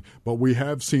saying. But we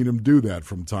have seen him do that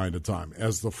from time to time.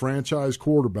 As the franchise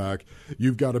quarterback,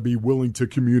 you've got to be willing to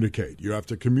communicate. You have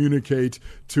to communicate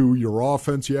to your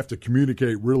offense. You have to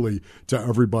communicate really to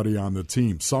everybody on the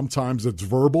team. Sometimes it's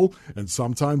verbal, and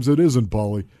sometimes it isn't,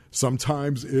 Paulie.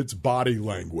 Sometimes it's body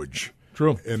language.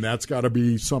 True. And that's got to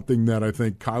be something that I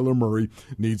think Kyler Murray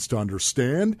needs to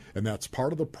understand, and that's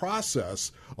part of the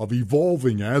process of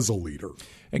evolving as a leader.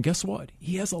 And guess what?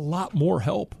 He has a lot more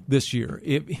help this year.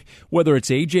 Whether it's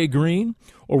A.J. Green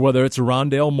or whether it's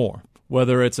Rondale Moore,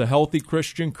 whether it's a healthy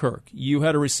Christian Kirk. You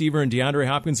had a receiver in DeAndre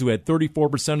Hopkins who had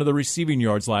 34% of the receiving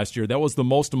yards last year. That was the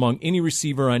most among any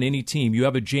receiver on any team. You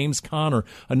have a James Conner,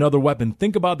 another weapon.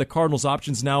 Think about the Cardinals'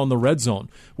 options now in the red zone,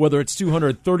 whether it's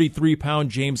 233-pound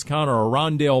James Conner or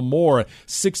Rondale Moore,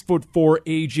 6'4"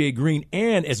 A.J. Green.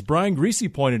 And as Brian Greasy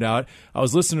pointed out, I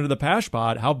was listening to the Pash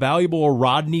Pod, how valuable a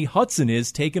Rodney Hudson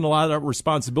is, taking a lot of that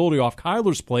responsibility off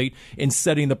Kyler's plate and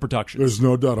setting the production. There's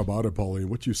no doubt about it, Paulie.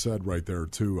 What you said right there,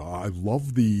 too, I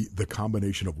love the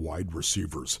combination of wide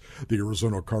receivers the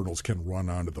Arizona Cardinals can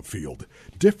run onto the field.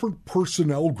 Different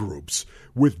personnel groups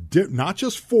with not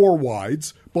just four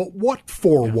wides, but what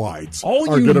four wides all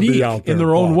are going to be unique out there? In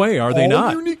their own way, are they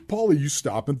not? All unique, Paulie. You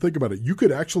stop and think about it. You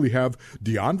could actually have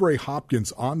DeAndre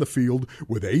Hopkins on the field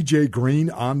with A.J. Green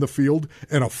on the field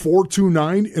and a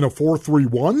 4-2-9 and a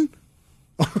 4-3-1.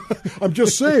 I'm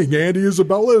just saying, Andy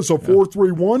Isabella is a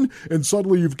 4-3-1, and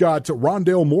suddenly you've got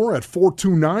Rondale Moore at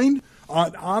 4-2-9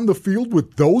 on the field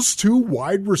with those two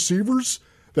wide receivers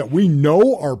that we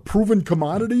know are proven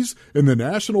commodities in the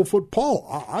National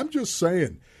Football. I'm just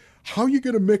saying, how are you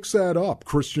going to mix that up?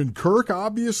 Christian Kirk,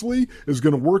 obviously, is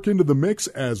going to work into the mix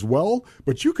as well,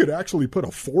 but you could actually put a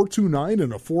 4-2-9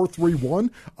 and a 4-3-1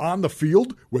 on the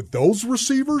field with those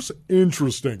receivers.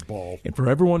 Interesting, Paul. And for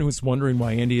everyone who's wondering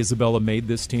why Andy Isabella made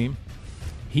this team,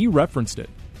 he referenced it,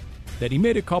 that he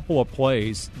made a couple of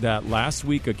plays that last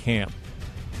week of camp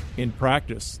in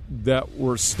practice that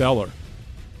were stellar.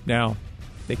 Now,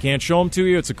 they can't show them to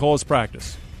you. It's a close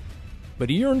practice.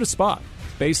 But he earned a spot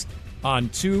based on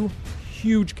two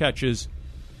huge catches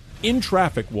in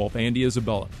traffic, Wolf, Andy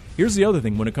Isabella. Here's the other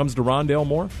thing. When it comes to Rondale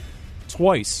Moore,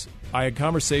 twice I had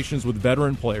conversations with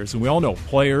veteran players, and we all know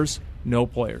players know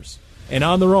players. And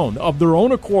on their own, of their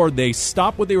own accord, they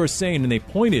stopped what they were saying, and they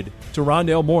pointed to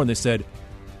Rondale Moore, and they said,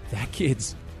 that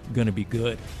kid's going to be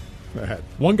good.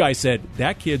 One guy said,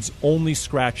 that kid's only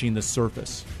scratching the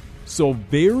surface. So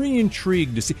very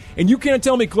intrigued to see. And you can't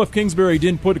tell me Cliff Kingsbury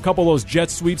didn't put a couple of those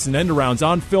jet sweeps and end-arounds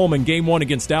on film in Game 1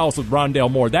 against Dallas with Rondale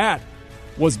Moore. That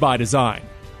was by design.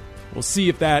 We'll see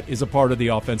if that is a part of the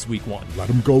offense Week 1. Let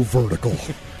him go vertical.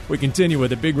 We continue with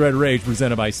the Big Red Rage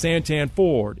presented by Santan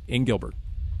Ford in Gilbert.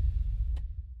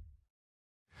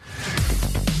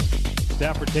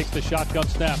 Stafford takes the shotgun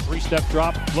snap, three-step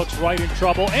drop, looks right in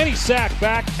trouble, and he's sacked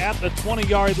back at the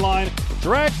 20-yard line,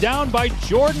 dragged down by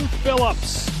Jordan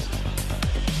Phillips.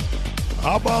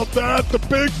 How about that? The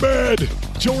big man,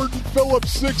 Jordan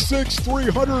Phillips, 6'6",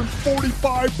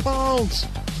 345 pounds.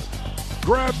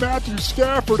 Grabbed Matthew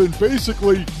Stafford and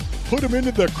basically put him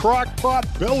into the crock-pot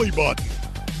belly button.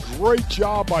 Great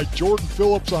job by Jordan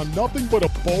Phillips on nothing but a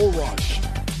bull rush.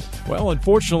 Well,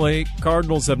 unfortunately,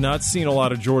 Cardinals have not seen a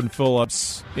lot of Jordan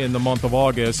Phillips in the month of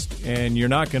August, and you're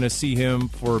not going to see him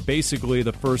for basically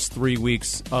the first 3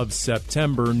 weeks of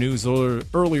September. News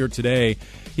earlier today,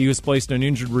 he was placed on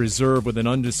injured reserve with an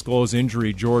undisclosed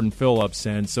injury, Jordan Phillips,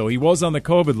 and so he was on the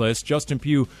COVID list. Justin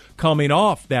Pugh coming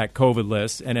off that COVID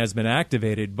list and has been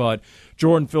activated, but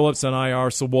Jordan Phillips on IR.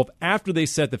 So, Wolf, after they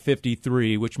set the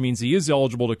 53, which means he is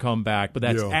eligible to come back, but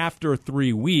that's after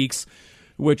 3 weeks,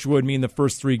 which would mean the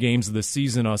first 3 games of the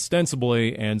season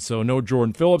ostensibly, and so no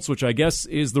Jordan Phillips, which I guess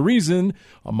is the reason,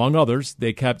 among others,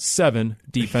 they kept 7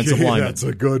 defensive linemen. That's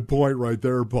a good point right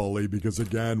there, Paulie, because,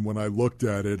 again, when I looked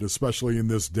at it, especially in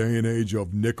this day and age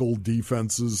of nickel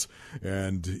defenses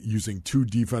and using 2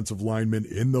 defensive linemen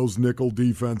in those nickel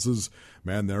defenses,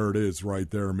 man, there it is right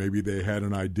there. Maybe they had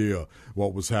an idea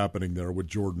what was happening there with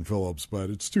Jordan Phillips, but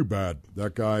it's too bad.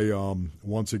 That guy,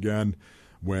 once again,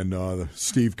 when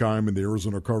Steve Keim and the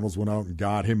Arizona Cardinals went out and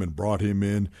got him and brought him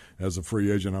in as a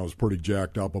free agent, I was pretty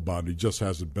jacked up about it. He just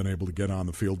hasn't been able to get on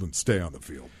the field and stay on the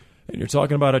field. And you're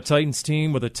talking about a Titans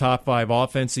team with a top 5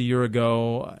 offense a year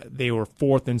ago. They were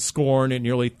 4th in scoring at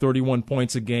nearly 31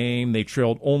 points a game. They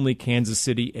trailed only Kansas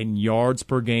City in yards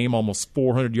per game, almost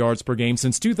 400 yards per game.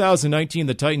 Since 2019,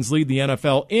 the Titans lead the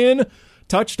NFL in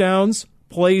touchdowns,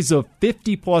 plays of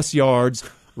 50-plus yards,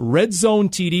 red zone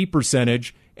TD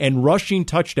percentage, and rushing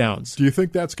touchdowns. Do you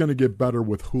think that's going to get better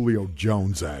with Julio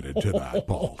Jones added to that,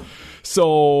 Paul?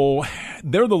 So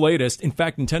they're the latest. In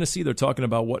fact, in Tennessee, they're talking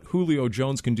about what Julio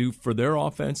Jones can do for their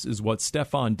offense is what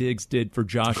Stephon Diggs did for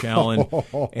Josh Allen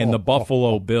and the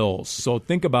Buffalo Bills. So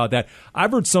think about that.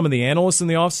 I've heard some of the analysts in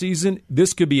the offseason,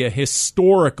 this could be a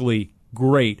historically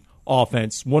great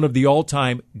offense, one of the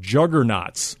all-time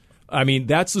juggernauts. I mean,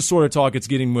 that's the sort of talk it's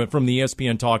getting from the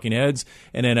ESPN Talking Heads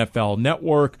and NFL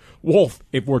Network. Wolf,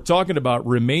 if we're talking about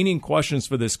remaining questions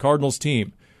for this Cardinals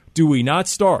team, do we not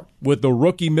start with the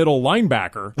rookie middle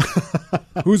linebacker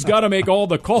who's got to make all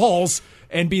the calls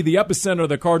and be the epicenter of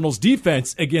the Cardinals'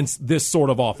 defense against this sort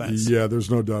of offense? Yeah,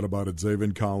 there's no doubt about it.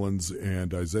 Zaven Collins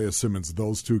and Isaiah Simmons,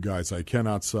 those two guys, I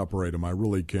cannot separate them. I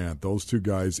really can't. Those two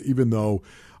guys, even though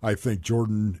I think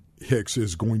Jordan Hicks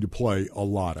is going to play a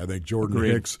lot. I think Jordan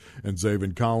Hicks and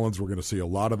Zaven Collins, we're going to see a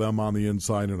lot of them on the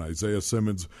inside, and Isaiah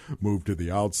Simmons move to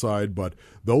the outside. But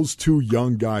those two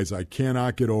young guys, I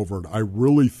cannot get over it. I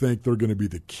really think they're going to be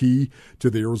the key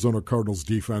to the Arizona Cardinals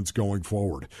defense going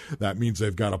forward. That means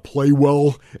they've got to play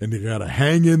well, and they've got to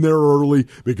hang in there early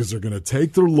because they're going to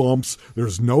take their lumps.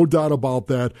 There's no doubt about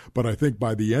that. But I think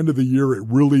by the end of the year, it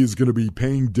really is going to be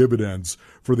paying dividends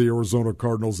for the Arizona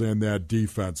Cardinals and that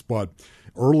defense. But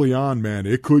early on, man,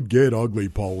 it could get ugly,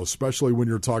 Paul, especially when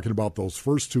you're talking about those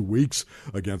first 2 weeks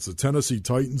against the Tennessee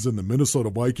Titans and the Minnesota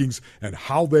Vikings and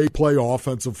how they play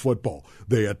offensive football.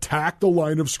 They attack the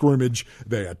line of scrimmage.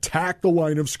 And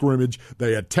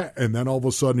then all of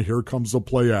a sudden, here comes the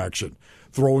play action,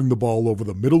 throwing the ball over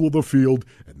the middle of the field,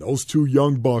 and those two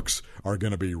young bucks are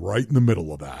going to be right in the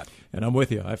middle of that. And I'm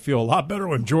with you. I feel a lot better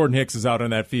when Jordan Hicks is out on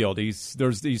that field. He's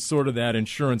sort of that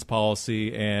insurance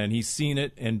policy, and he's seen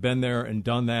it and been there and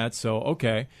done that. So,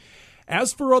 okay.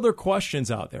 As for other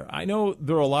questions out there, I know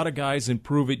there are a lot of guys in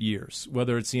prove-it years,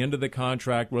 whether it's the end of the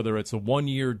contract, whether it's a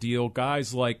one-year deal,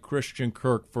 guys like Christian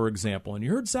Kirk, for example. And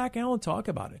you heard Zach Allen talk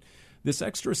about it. This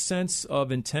extra sense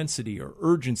of intensity or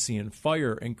urgency and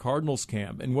fire in Cardinals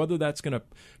camp, and whether that's going to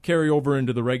carry over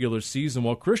into the regular season.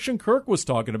 Well, Christian Kirk was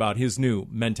talking about his new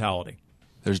mentality.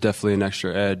 There's definitely an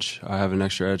extra edge. I have an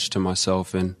extra edge to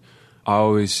myself, and I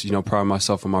always, pride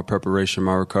myself on my preparation,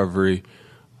 my recovery,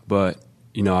 but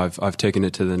I've taken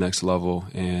it to the next level,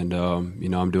 and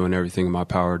I'm doing everything in my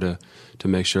power to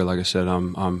make sure, like I said,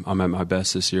 I'm at my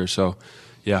best this year. So.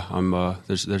 Yeah,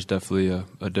 there's definitely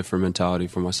a different mentality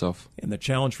for myself. And the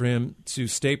challenge for him to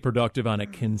stay productive on a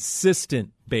consistent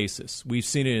basis. We've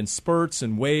seen it in spurts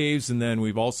and waves, and then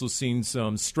we've also seen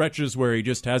some stretches where he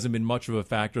just hasn't been much of a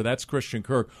factor. That's Christian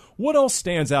Kirk. What else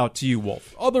stands out to you,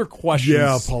 Wolf? Other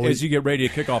questions as you get ready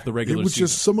to kick off the regular season? It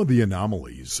was just some of the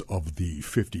anomalies of the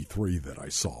 53 that I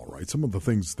saw, right? Some of the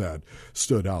things that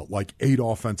stood out, like 8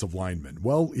 offensive linemen.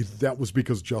 Well, that was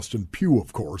because Justin Pugh,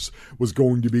 of course, was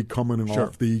going to be coming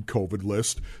off the COVID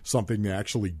list, something they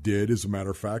actually did, as a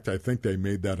matter of fact. I think they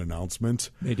made that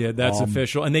announcement. They did. That's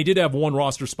official. And they did have one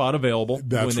roster spot available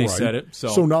when they said it.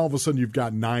 So now all of a sudden you've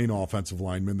got 9 offensive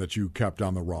linemen that you kept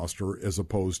on the roster as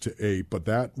opposed to 8, but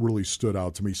that really stood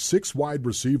out to me. 6 wide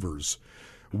receivers,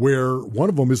 where one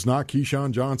of them is not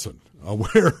Keyshawn Johnson,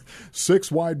 where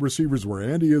 6 wide receivers where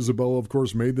Andy Isabella, of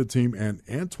course, made the team, and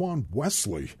Antoine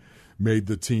Wesley made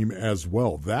the team as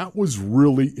well. That was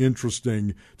really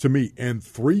interesting to me. And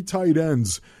 3 tight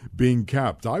ends being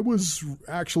kept. I was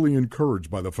actually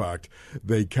encouraged by the fact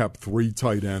they kept 3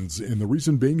 tight ends. And the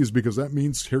reason being is because that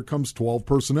means here comes 12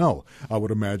 personnel, I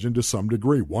would imagine, to some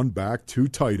degree. 1 back, 2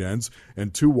 tight ends,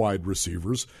 and 2 wide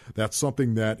receivers. That's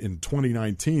something that in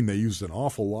 2019 they used an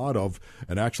awful lot of,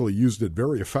 and actually used it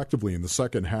very effectively in the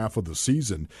second half of the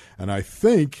season. And I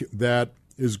think that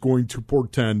is going to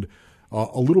portend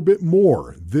a little bit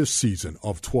more this season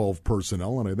of 12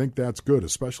 personnel, and I think that's good,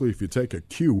 especially if you take a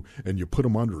Q and you put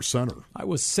them under center. I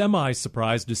was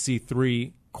semi-surprised to see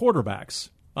 3 quarterbacks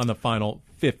on the final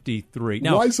 53.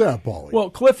 Now, why is that, Paulie? Well,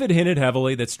 Cliff had hinted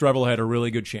heavily that Streveler had a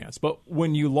really good chance, but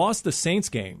when you lost the Saints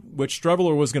game, which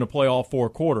Streveler was going to play all 4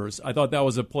 quarters, I thought that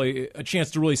was a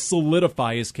chance to really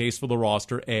solidify his case for the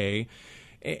roster, A,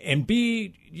 and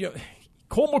B,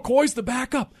 Colt McCoy's the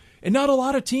backup. And not a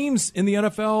lot of teams in the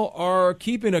NFL are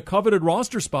keeping a coveted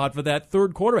roster spot for that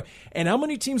 3rd quarterback. And how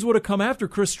many teams would have come after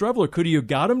Chris Streveler? Could you have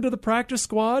got him to the practice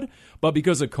squad? But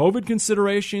because of COVID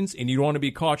considerations, and you don't want to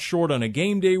be caught short on a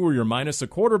game day where you're minus a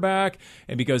quarterback,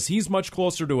 and because he's much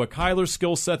closer to a Kyler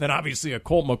skill set than obviously a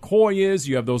Colt McCoy is,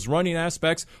 you have those running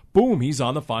aspects, boom, he's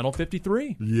on the final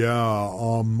 53. Yeah,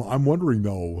 I'm wondering,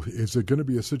 though, is it going to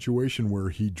be a situation where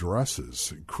he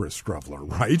dresses Chris Streveler,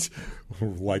 right?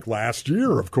 Like last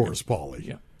year, of course, Paulie.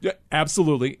 Yeah. Yeah,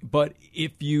 absolutely. But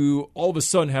if you all of a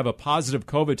sudden have a positive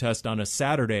COVID test on a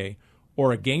Saturday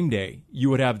or a game day, you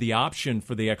would have the option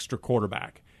for the extra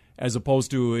quarterback, as opposed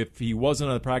to if he wasn't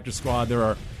on the practice squad, there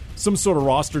are some sort of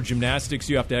roster gymnastics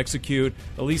you have to execute.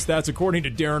 At least that's according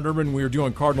to Darren Urban when we were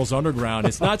doing Cardinals Underground.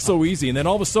 It's not so easy. And then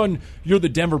all of a sudden, you're the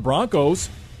Denver Broncos,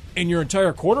 and your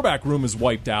entire quarterback room is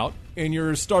wiped out, and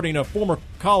you're starting a former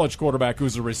college quarterback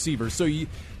who's a receiver. So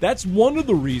that's one of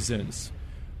the reasons.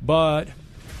 But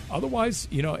otherwise,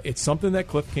 it's something that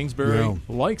Cliff Kingsbury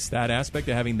likes, that aspect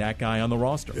of having that guy on the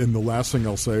roster. And the last thing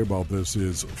I'll say about this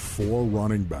is 4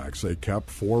 running backs. They kept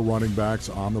 4 running backs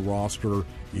on the roster.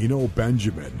 Eno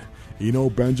Benjamin,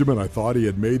 I thought he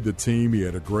had made the team. He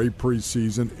had a great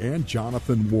preseason. And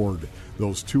Jonathan Ward,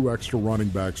 those 2 extra running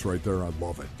backs right there. I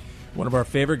love it. One of our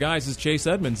favorite guys is Chase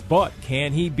Edmonds, but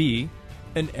can he be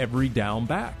an every down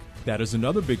back? That is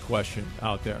another big question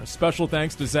out there. Special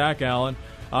thanks to Zach Allen.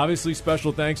 Obviously,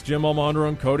 special thanks Jim Almondra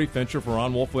and Cody Fincher for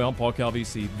Ron Wolfley and Paul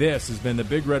Calvisi. This has been the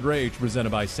Big Red Rage presented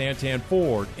by Santan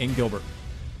Ford in Gilbert.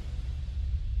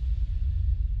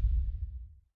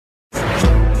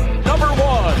 Number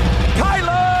 1,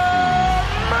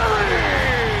 Kyler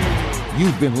Murray.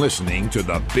 You've been listening to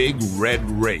the Big Red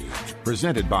Rage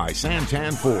presented by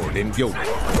Santan Ford in Gilbert.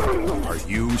 Are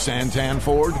you Santan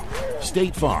Ford?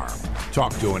 State Farm.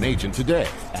 Talk to an agent today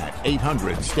at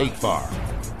 800-STATE-FARM.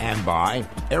 And by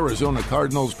Arizona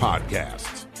Cardinals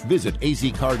Podcasts. Visit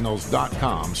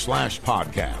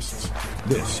azcardinals.com/podcasts.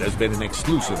 This has been an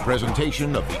exclusive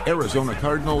presentation of the Arizona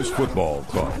Cardinals Football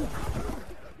Club.